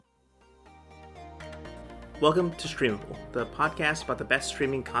Welcome to Streamable, the podcast about the best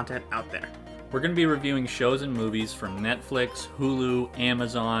streaming content out there. We're going to be reviewing shows and movies from Netflix, Hulu,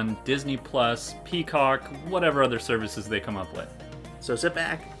 Amazon, Disney+, Peacock, whatever other services they come up with. So sit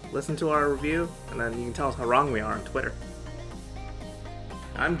back, listen to our review, and then you can tell us how wrong we are on Twitter.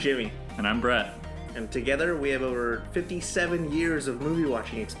 I'm Jimmy. And I'm Brett. And together we have over 57 years of movie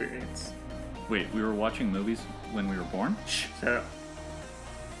watching experience. Wait, we were watching movies when we were born? Shh, shut up.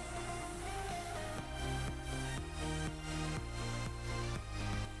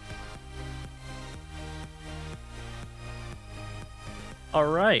 All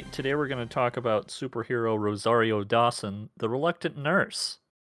right, today we're going to talk about superhero Rosario Dawson, the reluctant nurse.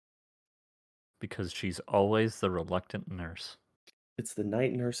 Because she's always the reluctant nurse. It's the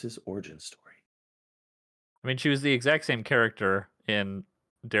night nurse's origin story. I mean, she was the exact same character in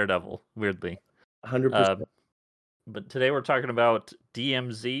Daredevil, weirdly. 100%. But today we're talking about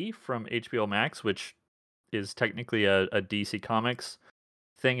DMZ from HBO Max, which is technically a DC Comics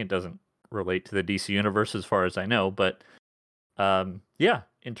thing. It doesn't relate to the DC universe as far as I know, but yeah,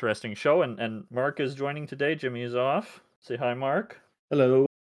 interesting show. And Mark is joining today. Jimmy is off. Say hi, Mark. Hello.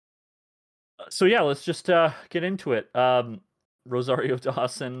 So yeah, let's just get into it. Rosario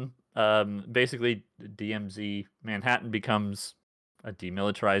Dawson, basically DMZ Manhattan becomes a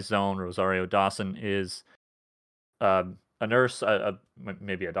demilitarized zone. Rosario Dawson is a nurse,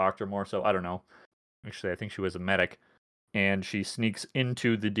 maybe a doctor more so. I don't know. Actually, I think she was a medic. And she sneaks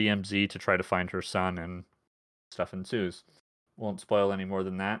into the DMZ to try to find her son, and stuff ensues. Won't spoil any more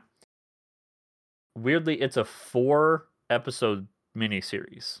than that. Weirdly, it's a 4-episode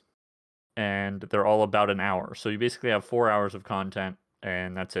miniseries. And they're all about an hour. So you basically have 4 hours of content,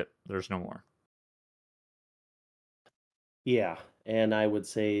 and that's it. There's no more. Yeah, and I would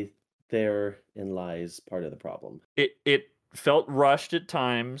say therein lies part of the problem. It felt rushed at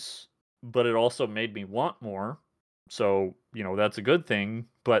times, but it also made me want more. So, that's a good thing,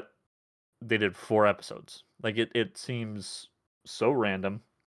 but they did 4 episodes. Like, it seems so random.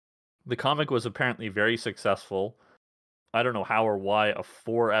 The comic was apparently very successful. I don't know how or why a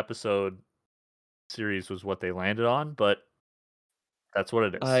 4-episode series was what they landed on, but that's what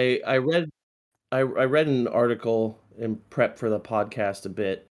it is. I read an article in prep for the podcast a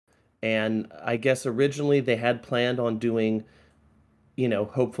bit, and I guess originally they had planned on doing,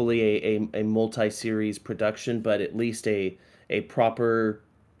 hopefully a multi-series production, but at least a proper,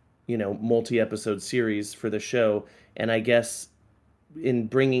 multi-episode series for the show. And I guess in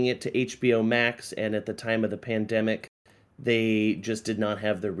bringing it to HBO Max, and at the time of the pandemic, they just did not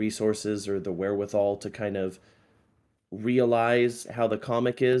have the resources or the wherewithal to kind of realize how the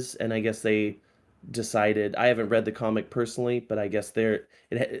comic is. And I guess they decided, I haven't read the comic personally, but I guess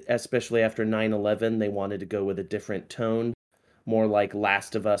especially after 9/11, they wanted to go with a different tone, more like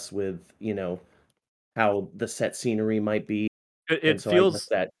Last of Us, with, how the set scenery might be. It so feels I guess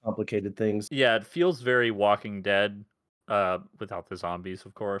that complicated things. Yeah, it feels very Walking Dead, without the zombies,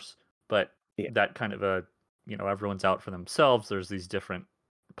 of course. But Yeah. that kind of everyone's out for themselves. There's these different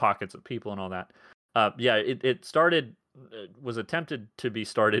pockets of people and all that. Yeah, it started, was attempted to be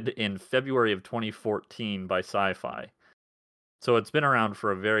started in February of 2014 by Sci-Fi. So it's been around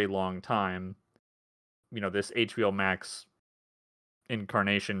for a very long time. This HBO Max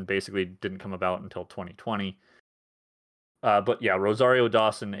incarnation basically didn't come about until 2020. But yeah, Rosario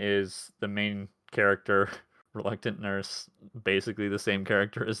Dawson is the main character, reluctant nurse, basically the same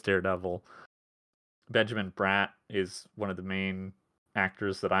character as Daredevil. Benjamin Bratt is one of the main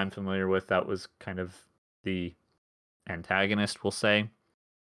actors that I'm familiar with. That was kind of the antagonist, we'll say.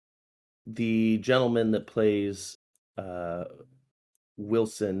 The gentleman that plays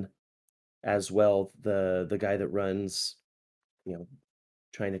Wilson as well, the guy that runs,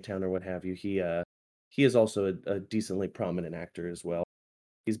 Chinatown or what have you, he is also a decently prominent actor as well.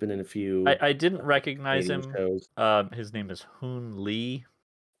 He's been in a few I didn't recognize Canadian him. shows. His name is Hoon Lee.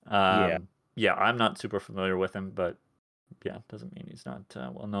 Yeah. Yeah, I'm not super familiar with him, but yeah, doesn't mean he's not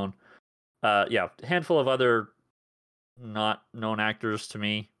well known. Yeah, a handful of other not known actors to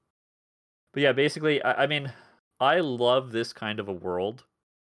me. But yeah, basically, I mean, I love this kind of a world.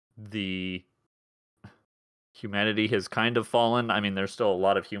 The humanity has kind of fallen. I mean, there's still a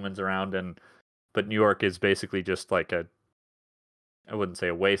lot of humans around, but New York is basically just like I wouldn't say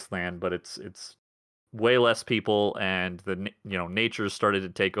a wasteland, but it's way less people, and the nature's started to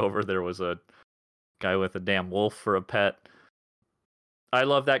take over. There was a guy with a damn wolf for a pet. I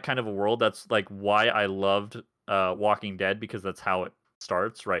love that kind of a world. That's like why I loved Walking Dead, because that's how it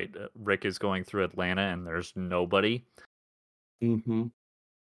starts, right? Rick is going through Atlanta and there's nobody. Mm-hmm.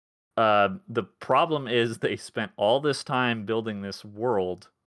 The problem is they spent all this time building this world,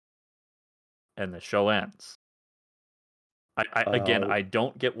 and the show ends. Again, I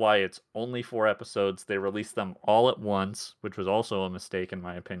don't get why it's only 4 episodes. They released them all at once, which was also a mistake in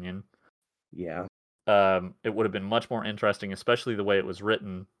my opinion. Yeah. It would have been much more interesting, especially the way it was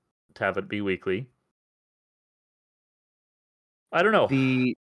written, to have it be weekly. I don't know.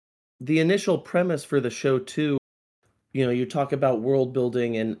 The initial premise for the show too, you talk about world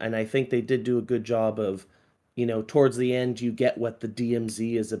building, and I think they did do a good job of, towards the end you get what the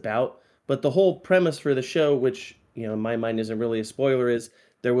DMZ is about. But the whole premise for the show, which, in my mind isn't really a spoiler, is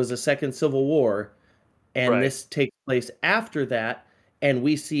there was a second civil war, and Right. this takes place after that, and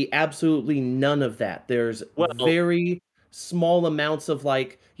we see absolutely none of that. There's Well, very small amounts of,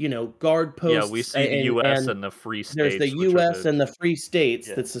 like, guard yeah, we posts, see the US and and the Free there's the States, which are US the and the Free States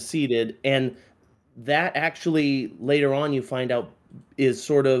yeah. that seceded, and that actually later on you find out is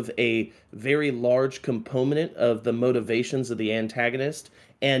sort of a very large component of the motivations of the antagonist,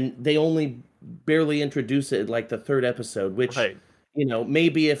 and they only barely introduce it like the third episode, which, Right.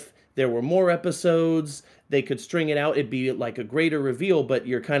 maybe if there were more episodes, they could string it out, it'd be like a greater reveal, but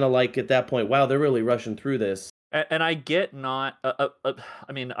you're kind of like at that point, wow, they're really rushing through this. And I get not.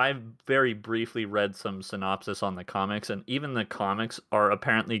 I mean, I've very briefly read some synopsis on the comics, and even the comics are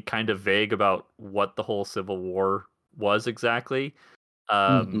apparently kind of vague about what the whole Civil War was exactly.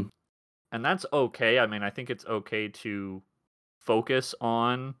 Mhm. And that's okay. I mean, I think it's okay to focus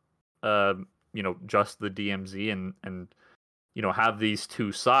on, just the DMZ and have these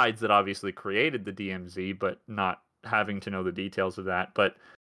two sides that obviously created the DMZ, but not having to know the details of that. But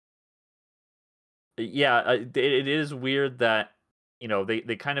yeah, it is weird that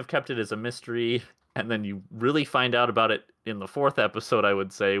they kind of kept it as a mystery, and then you really find out about it in the 4th episode, I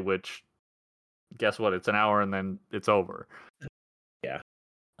would say. Which, guess what? It's an hour, and then it's over. Yeah.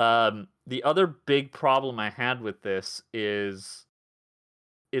 The other big problem I had with this is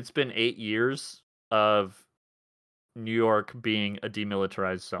it's been 8 years of New York being a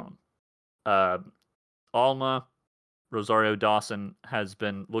demilitarized zone. Alma, Rosario Dawson, has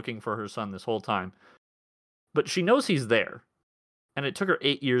been looking for her son this whole time, but she knows he's there, and it took her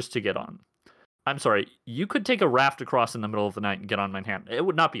 8 years to get on. I'm sorry, you could take a raft across in the middle of the night and get on Manhattan. It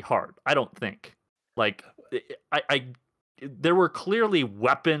would not be hard, I don't think. Like, there were clearly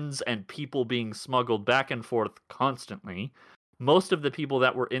weapons and people being smuggled back and forth constantly. Most of the people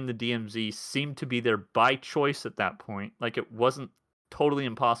that were in the DMZ seemed to be there by choice at that point. Like, it wasn't totally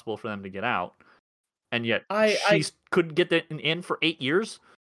impossible for them to get out. And yet, she couldn't get in for 8 years?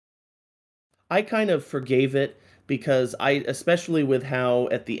 I kind of forgave it because especially with how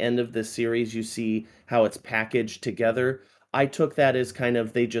at the end of this series you see how it's packaged together, I took that as kind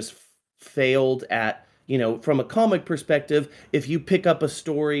of they just failed at, from a comic perspective, if you pick up a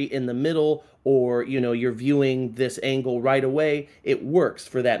story in the middle or, you're viewing this angle right away, it works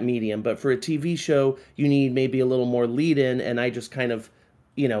for that medium. But for a TV show, you need maybe a little more lead in, and I just kind of,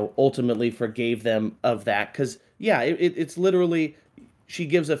 ultimately forgave them of that because, yeah, it's literally she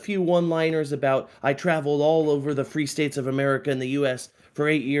gives a few one-liners about I traveled all over the free states of America and the US for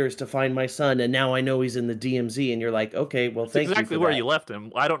 8 years to find my son, and now I know he's in the DMZ, and you're like, okay, well, That's thank you exactly for where that. you left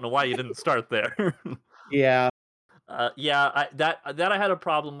him. I don't know why you didn't start there. Yeah. Yeah, that I had a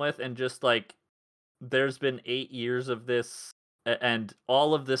problem with, and just like there's been 8 years of this, and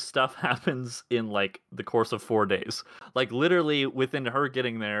all of this stuff happens in like the course of 4 days. Like literally within her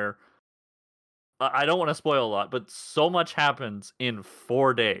getting there, I don't want to spoil a lot, but so much happens in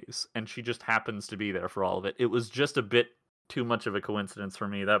 4 days, and she just happens to be there for all of it. It was just a bit too much of a coincidence for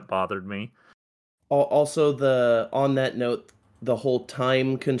me. That bothered me. Also, on that note, the whole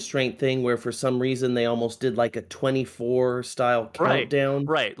time constraint thing where for some reason they almost did like a 24 style countdown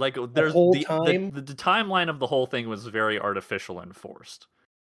Right. Like the there's whole the time. timeline of the whole thing was very artificial and forced,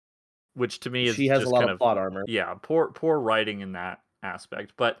 which to me is She has a just lot kind of of, plot armor. yeah, poor writing in that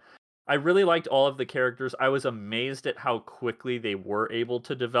aspect. But I really liked all of the characters. I was amazed at how quickly they were able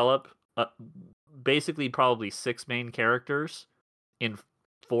to develop basically probably 6 main characters in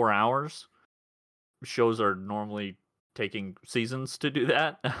 4 hours. Shows are normally taking seasons to do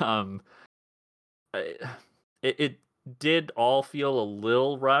that. It did all feel a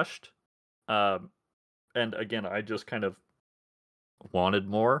little rushed. And again, I just kind of wanted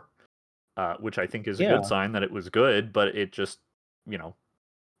more, which I think is a good Yeah. sign that it was good, but it just,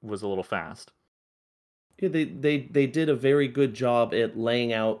 was a little fast. Yeah, they did a very good job at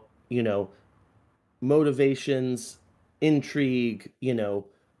laying out, motivations, intrigue,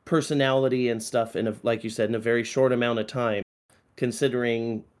 personality and stuff in a, like you said, in a very short amount of time,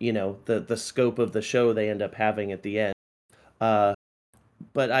 considering, the scope of the show they end up having at the end. Uh,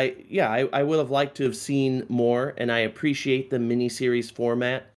 but I would have liked to have seen more, and I appreciate the miniseries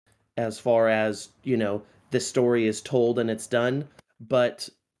format. as far as, this story is told and it's done. But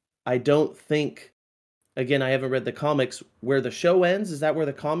I don't think, again, I haven't read the comics, where the show ends. Is that where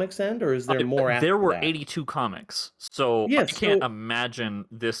the comics end, or is there more after There were that? 82 comics, so I Yeah, can't so imagine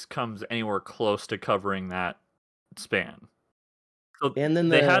this comes anywhere close to covering that span. So and then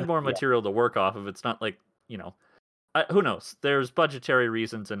they had the more yeah. material to work off of. It's not like, who knows? There's budgetary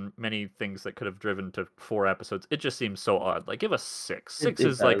reasons and many things that could have driven to 4 episodes. It just seems so odd. Like, give us 6. It 6 it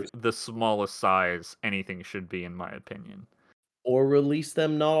is like does. the smallest size anything should be, in my opinion. Or release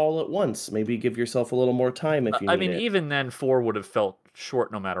them not all at once. Maybe give yourself a little more time if you I need mean, it. even then, 4 would have felt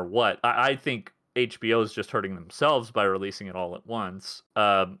short no matter what. I think HBO is just hurting themselves by releasing it all at once.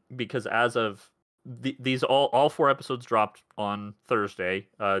 Because as of these all 4 episodes dropped on Thursday,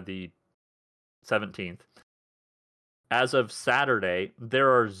 the 17th. As of Saturday, there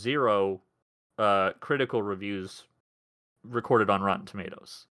are 0 critical reviews recorded on Rotten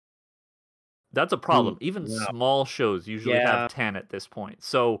Tomatoes. That's a problem. Even Wow. small shows usually Yeah. have 10 at this point.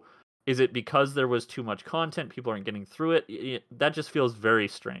 So is it because there was too much content, people aren't getting through it? That just feels very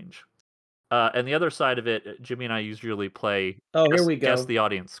strange. And the other side of it, Jimmy and I usually play Oh, here guess, we guess go. the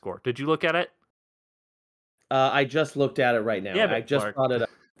audience score. Did you look at it? I just looked at it right now. Damn I it, just Mark. brought it up.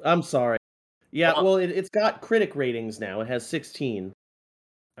 I'm sorry. Yeah, Well, well, it's got critic ratings now. It has 16.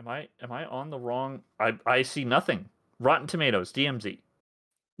 am I on the wrong? I see nothing. Rotten Tomatoes, DMZ.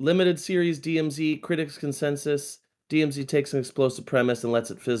 Limited series DMZ, critics consensus. DMZ takes an explosive premise and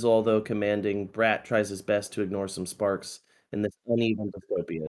lets it fizzle, although commanding. Brat tries his best to ignore some sparks in this uneven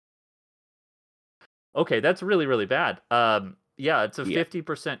dystopia. Okay, that's really, really bad. Yeah, it's a Yeah.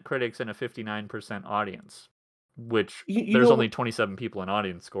 50% critics and a 59% audience, which You there's know, only 27 people in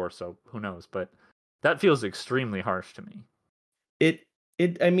audience score, so who knows? But that feels extremely harsh to me.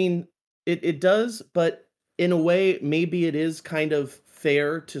 I mean, it does, but in a way, maybe it is kind of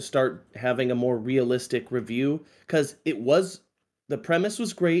fair to start having a more realistic review, because the premise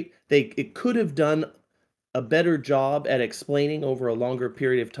was great. It could have done a better job at explaining over a longer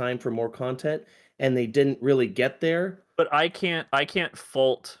period of time for more content, and they didn't really get there. But I can't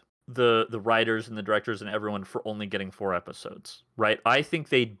fault the writers and the directors and everyone for only getting 4 episodes, right? I think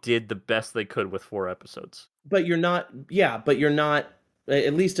they did the best they could with 4 episodes. But you're not,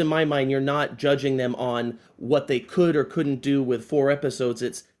 at least in my mind, you're not judging them on what they could or couldn't do with 4 episodes.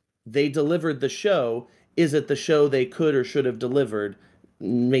 It's they delivered the show. Is it the show they could or should have delivered?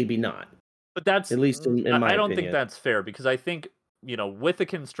 Maybe not. But that's At least in my I don't think opinion. that's fair, because I think, with the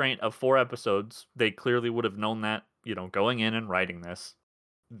constraint of 4 episodes, they clearly would have known that, going in and writing this.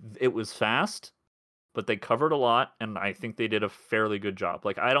 It was fast, but they covered a lot, and I think they did a fairly good job.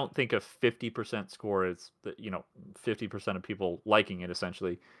 Like, I don't think a 50% score is, 50% of people liking it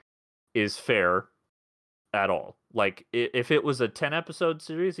essentially is fair at all. Like, if it was a 10 episode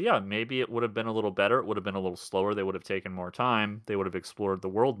series, yeah, maybe it would have been a little better. It would have been a little slower. They would have taken more time. They would have explored the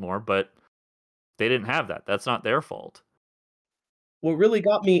world more, but they didn't have that. That's not their fault. What really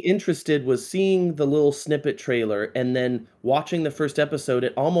got me interested was seeing the little snippet trailer and then watching the first episode.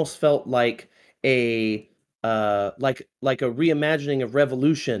 It almost felt like a like a reimagining of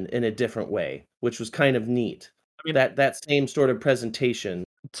Revolution in a different way, which was kind of neat. I mean, That same sort of presentation.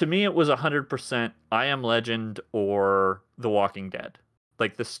 to me, it was 100% I Am Legend or The Walking Dead.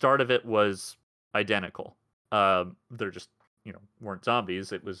 Like, the start of it was identical. They're just, weren't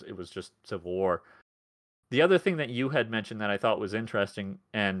zombies. It was just Civil War. The other thing that you had mentioned that I thought was interesting,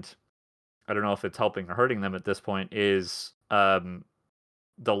 and I don't know if it's helping or hurting them at this point, is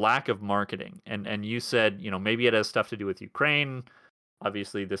the lack of marketing. And you said, maybe it has stuff to do with Ukraine.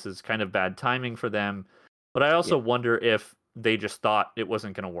 Obviously, this is kind of bad timing for them. But I also Yeah. wonder if they just thought it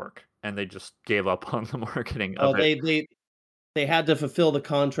wasn't going to work and they just gave up on the marketing Oh, of it. they had to fulfill the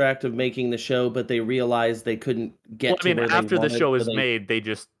contract of making the show, but they realized they couldn't Well, get I to mean, where they after the wanted, show so is made, they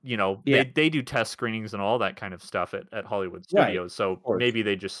just, yeah, they do test screenings and all that kind of stuff at Hollywood right, studios. So of course. maybe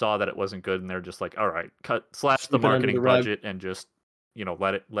they just saw that it wasn't good and they're just like, all right, slash the Sweep it under the marketing rug. budget and just,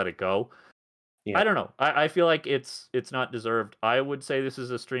 let it go. Yeah. I don't know. I feel like it's not deserved. I would say this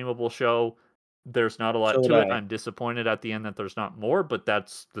is a streamable show. There's not a lot So would to it. I. I'm disappointed at the end that there's not more, but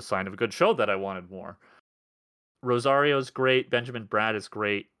that's the sign of a good show that I wanted more. Rosario's great. Benjamin Bratt is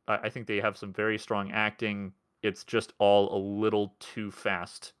great. I think they have some very strong acting. It's just all a little too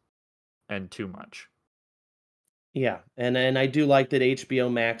fast and too much. Yeah, and I do like that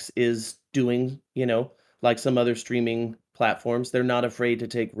HBO Max is doing, like some other streaming platforms, they're not afraid to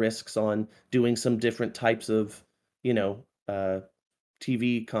take risks on doing some different types of, you know, uh,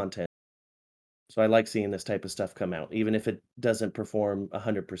 TV content. So I like seeing this type of stuff come out, even if it doesn't perform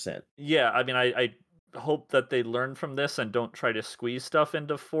 100%. Yeah, I mean, I hope that they learn from this and don't try to squeeze stuff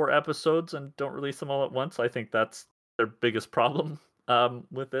into 4 episodes and don't release them all at once. I think that's their biggest problem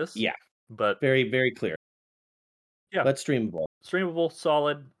with this. Yeah, But very, very clear. Yeah. But streamable. Streamable,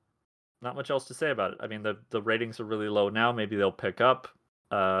 solid. Not much else to say about it. I mean, the ratings are really low now. Maybe they'll pick up.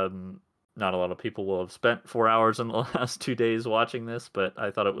 Not a lot of people will have spent 4 hours in the last 2 days watching this, but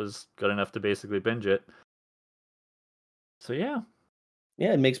I thought it was good enough to basically binge it. So yeah.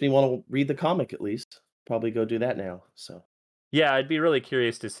 Yeah, it makes me want to read the comic at least. Probably go do that now. So Yeah, I'd be really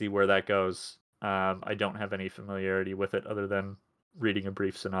curious to see where that goes. I don't have any familiarity with it other than reading a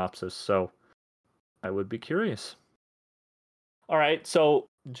brief synopsis, so I would be curious. All right, so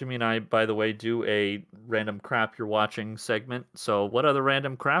Jimmy and I, by the way, do a random crap you're watching segment. So what other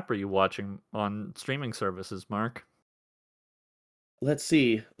random crap are you watching on streaming services, Mark? let's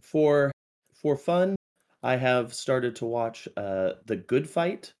see. For fun, I have started to watch The Good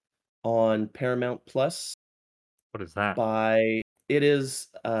Fight on Paramount Plus. What is that?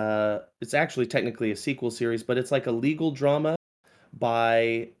 It's actually technically a sequel series, but it's like a legal drama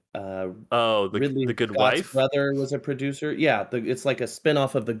by Oh, Ridley the Good Scott's Wife? brother was a producer. Yeah, it's like a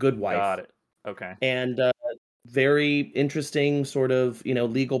spin-off of The Good Wife. Got it. Okay. And very interesting sort of,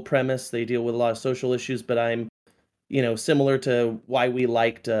 legal premise. They deal with a lot of social issues, but I'm, similar to why we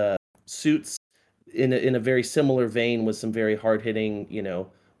liked Suits, in a very similar vein with some very hard-hitting,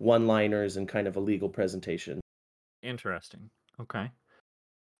 one-liners and kind of a legal presentation. Interesting. Okay.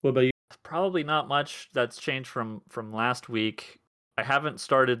 What about you? Probably not much that's changed from last week. I haven't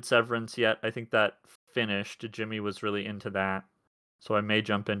started Severance yet. I think that finished. Jimmy was really into that, so I may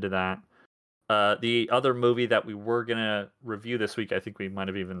jump into that. The other movie that we were gonna review this week, I think we might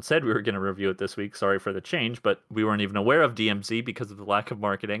have even said we were gonna review it this week. Sorry for the change, but we weren't even aware of DMZ because of the lack of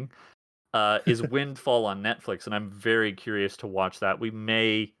marketing. Is Windfall on Netflix, and I'm very curious to watch that.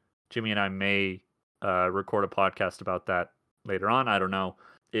 Jimmy and I may record a podcast about that later on. I don't know.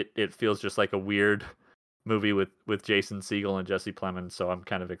 It feels just like a weird movie with Jason Segel and Jesse Plemons, so I'm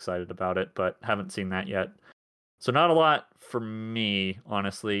kind of excited about it, but haven't seen that yet. So not a lot for me,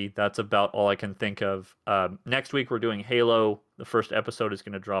 honestly. That's about all I can think of. Next week we're doing Halo. The first episode is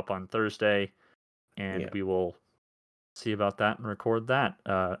going to drop on Thursday, and we will see about that and record that.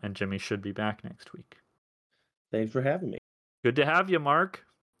 And Jimmy should be back next week. Thanks for having me. Good to have you, Mark.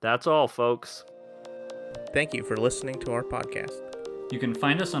 That's all, folks. Thank you for listening to our podcast. You can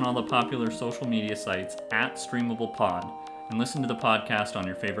find us on all the popular social media sites at StreamablePod and listen to the podcast on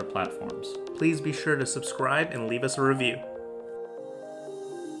your favorite platforms. Please be sure to subscribe and leave us a review.